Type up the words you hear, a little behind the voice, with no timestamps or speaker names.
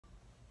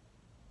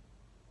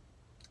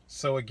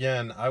So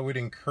again, I would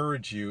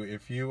encourage you,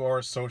 if you are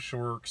a social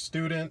work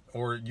student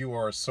or you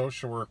are a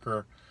social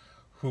worker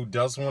who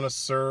does want to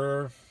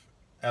serve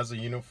as a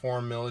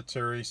uniformed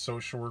military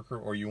social worker,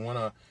 or you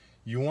want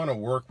to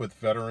work with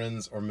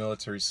veterans or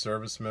military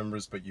service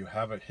members, but you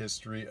have a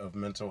history of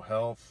mental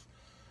health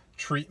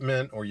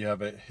treatment, or you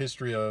have a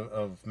history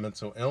of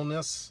mental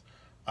illness,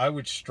 I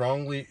would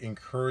strongly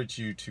encourage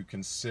you to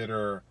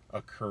consider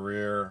a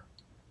career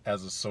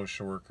as a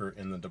social worker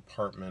in the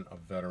Department of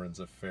Veterans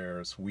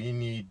Affairs. We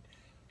need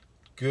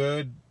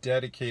good,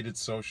 dedicated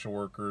social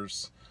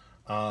workers,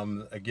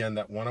 again,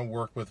 that want to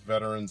work with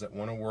veterans, that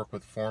want to work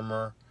with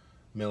former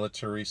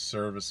military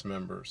service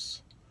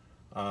members.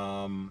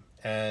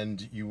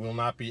 And you will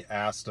not be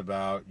asked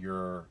about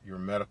your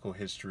medical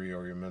history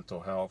or your mental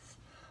health.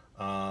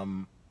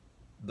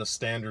 The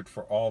standard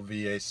for all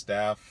VA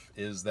staff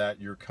is that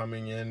you're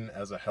coming in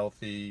as a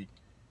healthy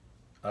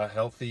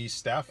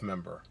staff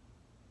member.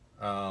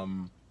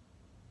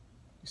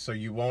 So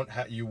you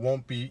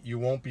won't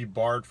be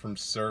barred from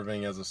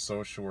serving as a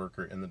social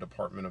worker in the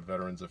Department of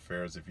Veterans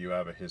Affairs if you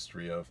have a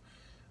history of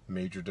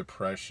major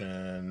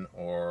depression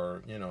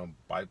or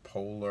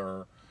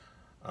bipolar,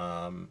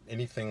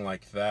 anything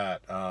like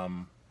that.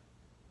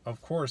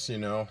 Of course,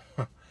 you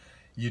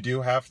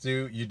do have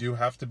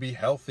to be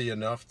healthy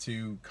enough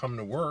to come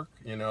to work,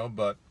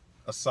 but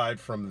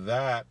aside from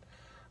that,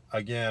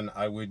 again,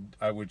 I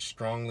would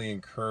strongly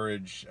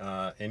encourage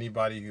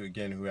anybody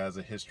who has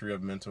a history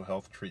of mental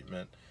health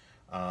treatment,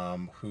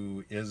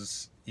 who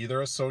is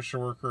either a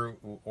social worker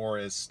or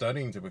is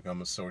studying to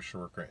become a social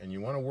worker, and you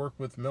want to work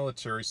with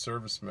military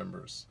service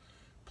members,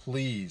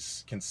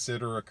 please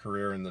consider a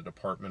career in the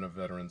Department of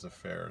Veterans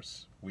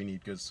Affairs. We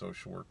need good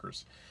social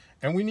workers.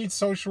 And we need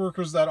social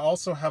workers that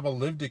also have a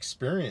lived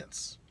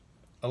experience.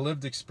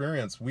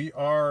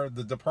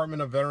 The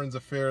Department of Veterans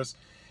Affairs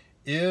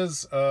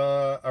is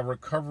a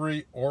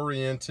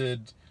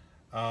recovery-oriented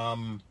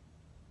healthcare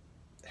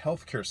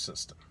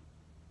system.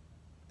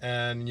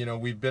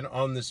 And, we've been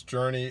on this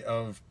journey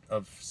of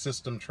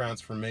system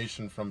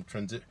transformation from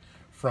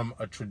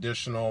a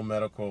traditional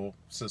medical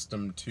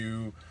system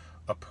to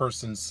a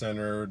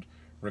person-centered,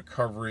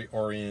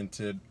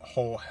 recovery-oriented,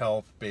 whole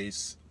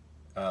health-based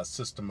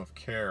system of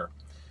care.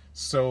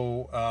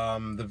 So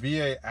the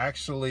VA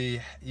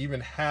actually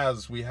even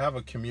we have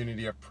a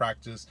community of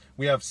practice.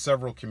 We have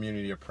several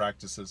community of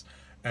practices,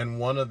 and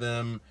one of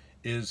them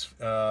is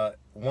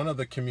one of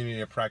the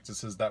community of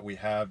practices that we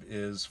have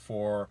is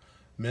for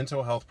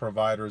mental health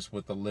providers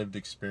with the lived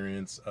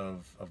experience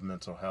of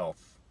mental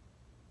health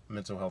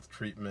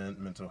treatment,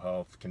 mental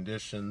health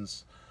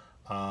conditions.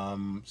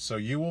 So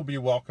you will be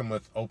welcome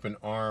with open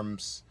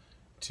arms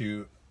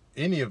to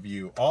any of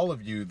you, all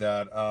of you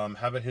that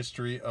have a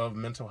history of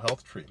mental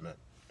health treatment.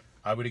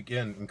 I would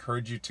again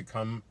encourage you to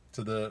come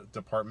to the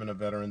Department of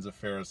Veterans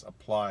Affairs,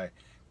 apply,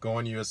 go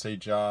on USA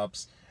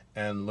Jobs,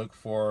 and look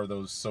for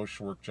those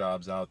social work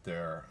jobs out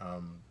there.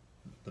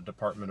 The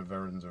Department of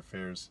Veterans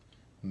Affairs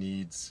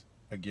needs,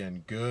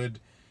 again, good,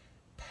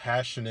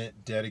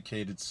 passionate,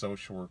 dedicated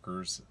social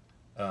workers.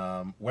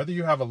 Whether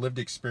you have a lived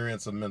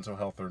experience of mental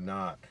health or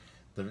not,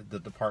 the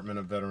Department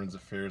of Veterans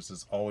Affairs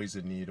is always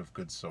in need of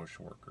good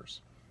social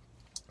workers.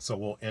 So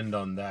we'll end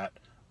on that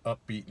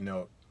upbeat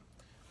note.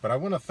 But I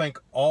want to thank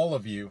all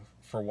of you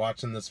for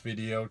watching this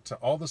video. To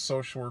all the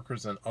social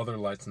workers and other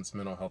licensed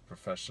mental health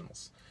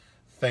professionals,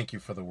 thank you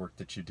for the work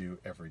that you do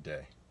every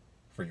day,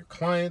 for your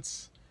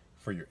clients,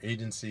 for your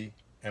agency,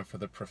 and for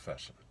the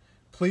profession.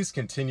 Please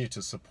continue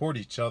to support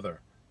each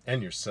other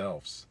and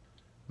yourselves.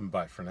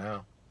 Bye for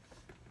now.